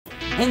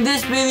In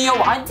this video,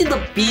 I did the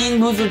bean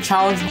boozle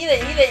challenge. Eat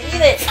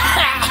it.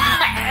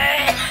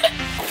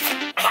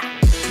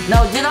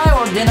 Now, did I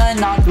or did I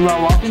not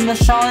grow up in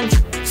this challenge?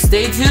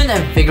 Stay tuned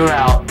and figure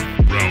out.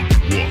 Round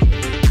 1.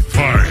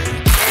 Fight.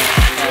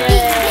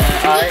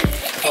 Alright,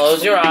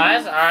 close your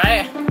eyes,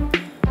 alright?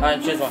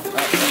 Alright, choose one.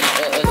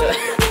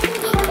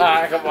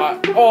 Alright, come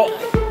on. Oh!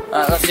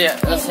 Let's see it,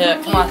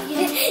 come on.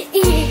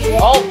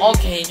 Oh,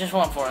 okay, just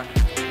one for it.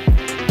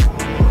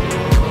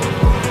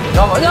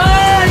 Come on. No!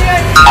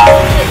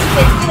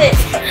 Eat it!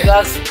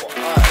 That's,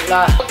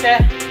 okay.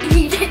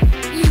 Eat it.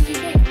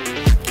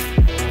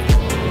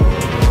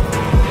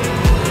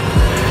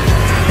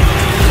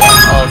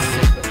 Oh,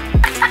 stupid.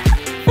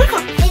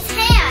 It's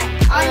hand.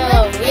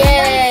 Oh,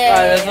 yeah!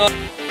 Alright, this one.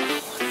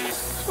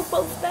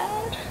 Both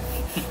bad.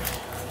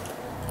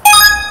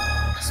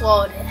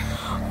 Swallowed it.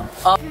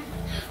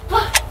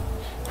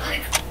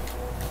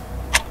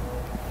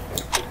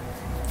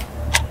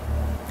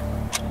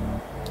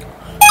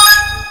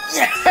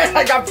 Yes, I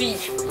got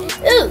peach.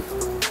 Ooh.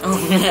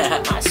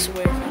 Yeah. I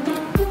swear.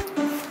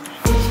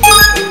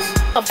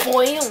 A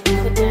boy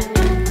with that.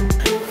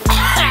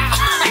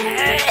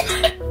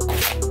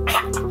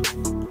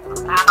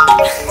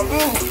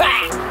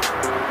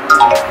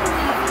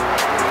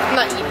 I'm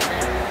not eating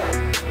that.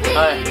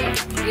 Alright.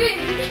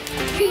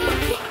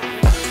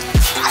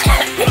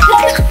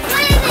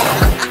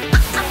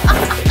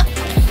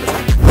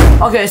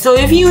 Okay, so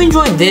if you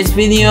enjoyed this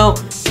video,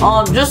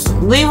 just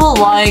leave a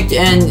like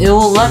and it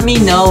will let me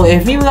know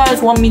if you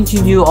guys want me to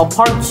do a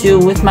part 2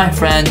 with my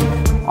friend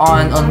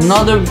on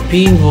another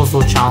bean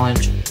boozle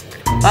challenge.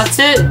 That's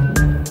it.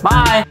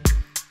 Bye.